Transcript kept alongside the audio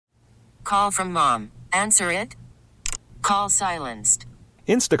call from mom. Answer it. Call silenced.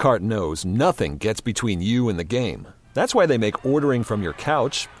 Instacart knows nothing gets between you and the game. That's why they make ordering from your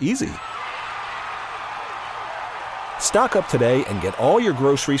couch easy. Stock up today and get all your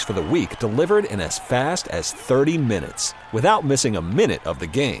groceries for the week delivered in as fast as 30 minutes without missing a minute of the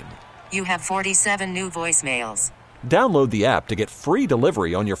game. You have 47 new voicemails. Download the app to get free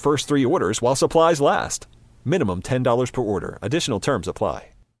delivery on your first 3 orders while supplies last. Minimum $10 per order. Additional terms apply.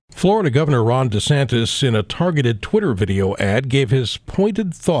 Florida Governor Ron DeSantis, in a targeted Twitter video ad, gave his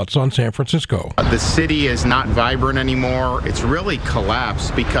pointed thoughts on San Francisco. The city is not vibrant anymore. It's really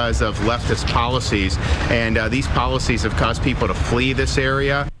collapsed because of leftist policies, and these policies have caused people to flee this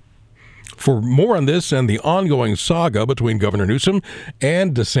area. For more on this and the ongoing saga between Governor Newsom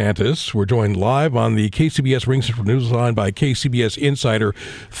and DeSantis, we're joined live on the KCBS Ring Central Newsline by KCBS insider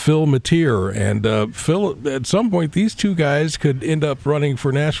Phil Matier. And Phil, at some point, these two guys could end up running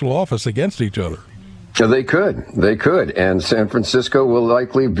for national office against each other. Yeah, they could. And San Francisco will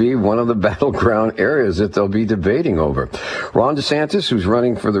likely be one of the battleground areas that they'll be debating over. Ron DeSantis, who's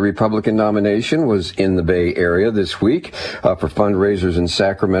running for the Republican nomination, was in the Bay Area this week for fundraisers in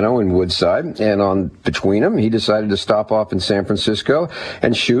Sacramento and Woodside. And between them, he decided to stop off in San Francisco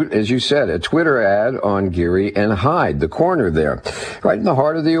and shoot, as you said, a Twitter ad on Geary and Hyde, the corner there, right in the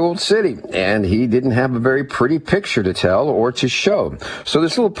heart of the old city. And he didn't have a very pretty picture to tell or to show. So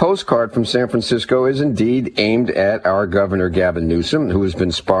this little postcard from San Francisco is indeed aimed at our Governor Gavin Newsom, who has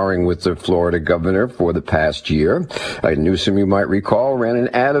been sparring with the Florida governor for the past year. Newsom, you might recall, ran an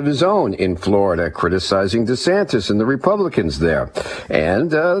ad of his own in Florida criticizing DeSantis and the Republicans there.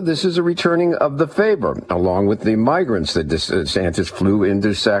 And this is a returning of the favor, along with the migrants that DeSantis flew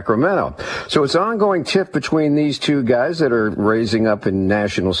into Sacramento. So it's an ongoing tiff between these two guys that are raising up in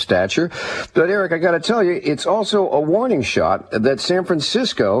national stature. But Eric, I got to tell you, it's also a warning shot that San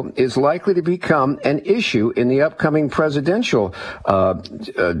Francisco is likely to become an issue in the upcoming presidential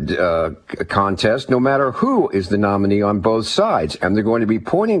contest, no matter who is the nominee on both sides. And they're going to be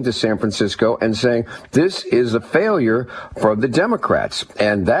pointing to San Francisco and saying, this is a failure for the Democrats.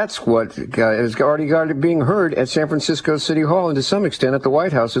 And that's what has already got it being heard at San Francisco City Hall and to some extent at the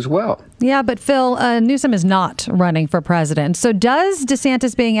White House as well. Yeah, but Phil, Newsom is not running for president. So does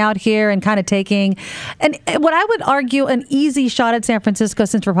DeSantis being out here and kind of taking, and what I would argue, an easy shot at San Francisco,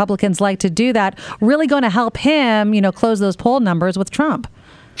 since Republicans like to do that, really going to help him, close those poll numbers with Trump?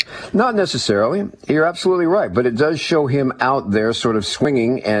 Not necessarily. You're absolutely right. But it does show him out there sort of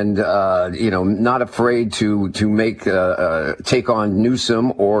swinging and, not afraid to take on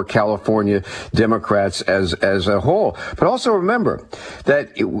Newsom or California Democrats as a whole. But also remember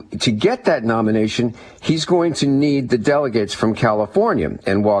that to get that nomination, he's going to need the delegates from California.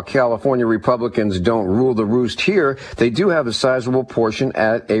 And while California Republicans don't rule the roost here, they do have a sizable portion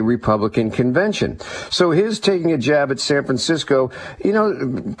at a Republican convention. So his taking a jab at San Francisco,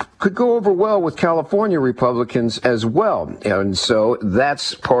 could go over well with California Republicans as well. And so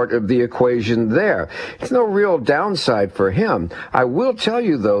that's part of the equation there. It's no real downside for him. I will tell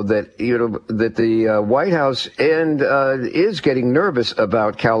you, though, that, that the White House is getting nervous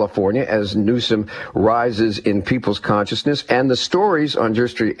about California as Newsom rises in people's consciousness. And the stories on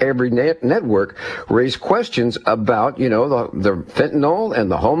just every network raise questions about, the fentanyl and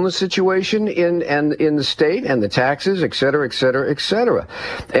the homeless situation in the state and the taxes, et cetera, et cetera, et cetera.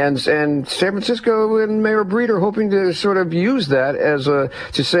 And San Francisco and Mayor Breed are hoping to sort of use that as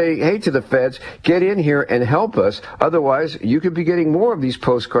to say, hey, to the feds, get in here and help us. Otherwise, you could be getting more of these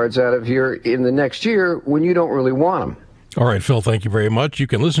postcards out of here in the next year when you don't really want them. All right, Phil, thank you very much. You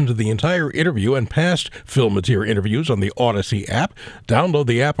can listen to the entire interview and past Phil Matier interviews on the Odyssey app. Download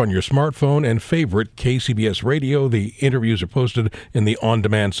the app on your smartphone and favorite KCBS Radio. The interviews are posted in the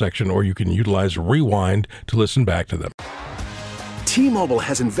on-demand section, or you can utilize Rewind to listen back to them. T-Mobile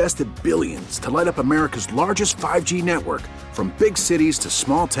has invested billions to light up America's largest 5G network, from big cities to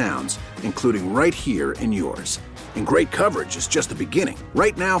small towns, including right here in yours. And great coverage is just the beginning.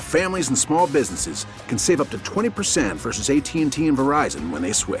 Right now, families and small businesses can save up to 20% versus AT&T and Verizon when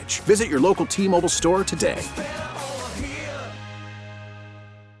they switch. Visit your local T-Mobile store today.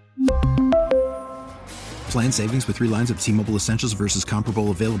 Plan savings with 3 lines of T-Mobile Essentials versus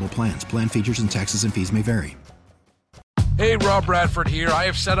comparable available plans. Plan features and taxes and fees may vary. Hey, Rob Bradford here. I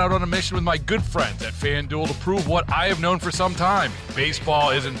have set out on a mission with my good friends at FanDuel to prove what I have known for some time.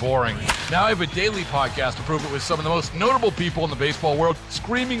 Baseball isn't boring. Now I have a daily podcast to prove it with some of the most notable people in the baseball world,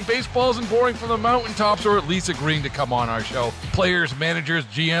 screaming baseball isn't boring from the mountaintops, or at least agreeing to come on our show. Players, managers,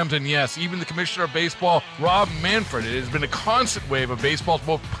 GMs, and yes, even the commissioner of baseball, Rob Manfred. It has been a constant wave of baseball's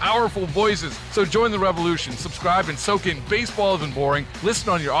most powerful voices. So join the revolution. Subscribe and soak in Baseball Isn't Boring. Listen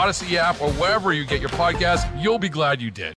on your Odyssey app or wherever you get your podcasts. You'll be glad you did.